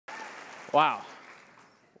Wow,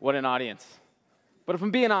 what an audience. But if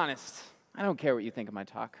I'm being honest, I don't care what you think of my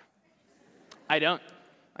talk. I don't.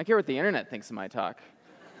 I care what the internet thinks of my talk.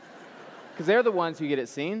 Because they're the ones who get it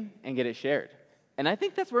seen and get it shared. And I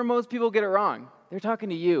think that's where most people get it wrong. They're talking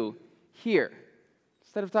to you here,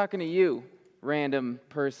 instead of talking to you, random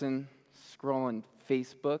person scrolling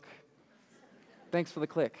Facebook. Thanks for the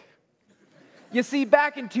click. You see,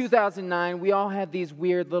 back in 2009, we all had these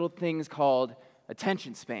weird little things called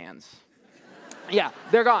attention spans. Yeah,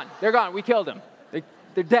 they're gone. They're gone. We killed them.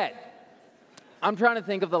 They're dead. I'm trying to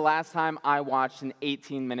think of the last time I watched an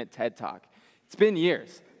 18-minute TED Talk. It's been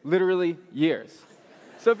years, literally years.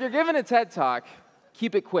 So if you're giving a TED Talk,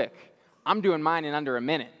 keep it quick. I'm doing mine in under a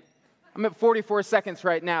minute. I'm at 44 seconds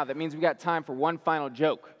right now. That means we got time for one final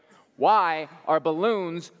joke. Why are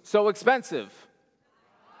balloons so expensive?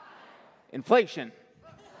 Inflation.